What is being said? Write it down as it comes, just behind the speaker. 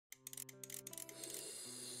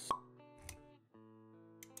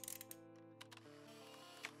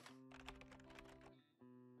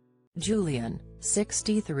Julian,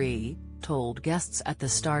 63, told guests at the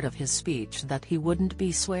start of his speech that he wouldn't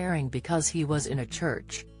be swearing because he was in a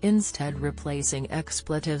church, instead replacing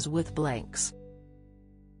expletives with blanks.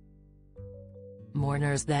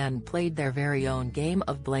 Mourners then played their very own game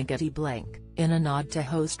of blankety blank, in a nod to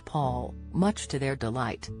host Paul, much to their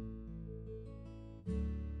delight.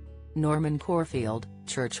 Norman Corfield,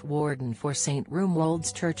 church warden for St.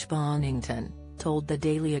 Romuald's Church Bonington, told the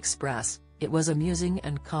Daily Express, "It was amusing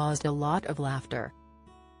and caused a lot of laughter.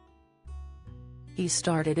 He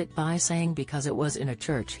started it by saying because it was in a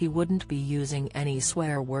church he wouldn't be using any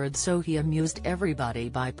swear words, so he amused everybody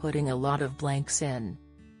by putting a lot of blanks in.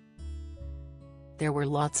 There were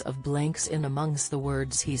lots of blanks in amongst the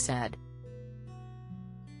words he said."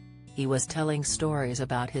 He was telling stories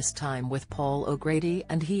about his time with Paul O'Grady,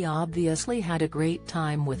 and he obviously had a great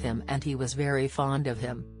time with him and he was very fond of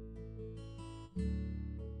him.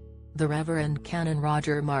 The Reverend Canon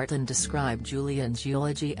Roger Martin described Julian's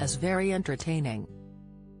eulogy as very entertaining.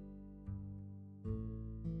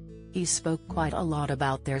 "He spoke quite a lot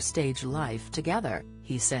about their stage life together,"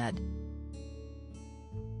 he said.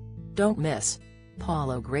 "Don't miss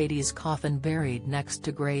Paul O'Grady's coffin buried next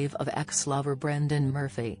to grave of ex-lover Brendan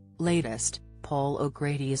Murphy." Latest, Paul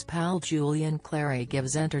O'Grady's pal Julian Clary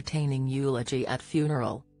gives entertaining eulogy at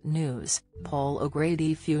funeral. News, Paul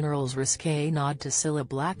O'Grady funeral's risque nod to Cilla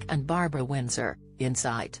Black and Barbara Windsor.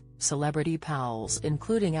 Insight, celebrity pals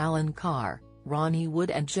including Alan Carr, Ronnie Wood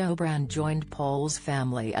and Joe Brand joined Paul's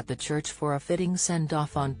family at the church for a fitting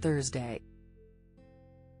send-off on Thursday.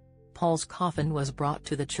 Paul's coffin was brought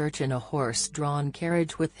to the church in a horse-drawn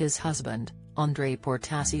carriage with his husband, Andre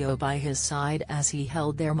Portasio, by his side as he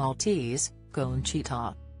held their Maltese,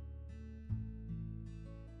 Conchita.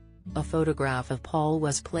 A photograph of Paul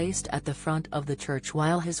was placed at the front of the church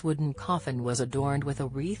while his wooden coffin was adorned with a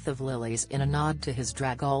wreath of lilies in a nod to his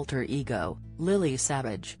drag alter ego, Lily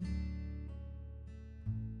Savage.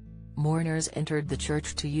 Mourners entered the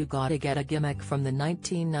church to "You Gotta Get a Gimmick" from the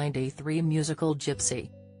 1993 musical Gypsy.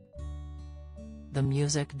 The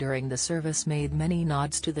music during the service made many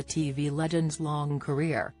nods to the TV legend's long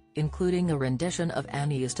career, including a rendition of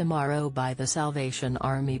Annie's Tomorrow by the Salvation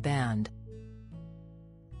Army Band.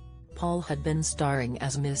 Paul had been starring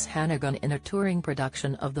as Miss Hannigan in a touring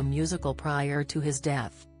production of the musical prior to his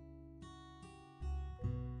death.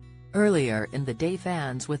 Earlier in the day,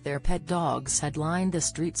 fans with their pet dogs had lined the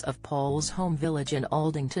streets of Paul's home village in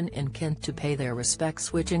Aldington in Kent to pay their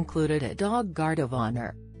respects, which included a dog guard of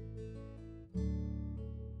honor.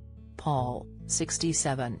 Paul,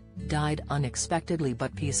 67, died unexpectedly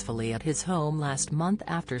but peacefully at his home last month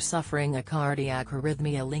after suffering a cardiac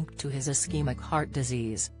arrhythmia linked to his ischemic heart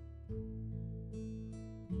disease.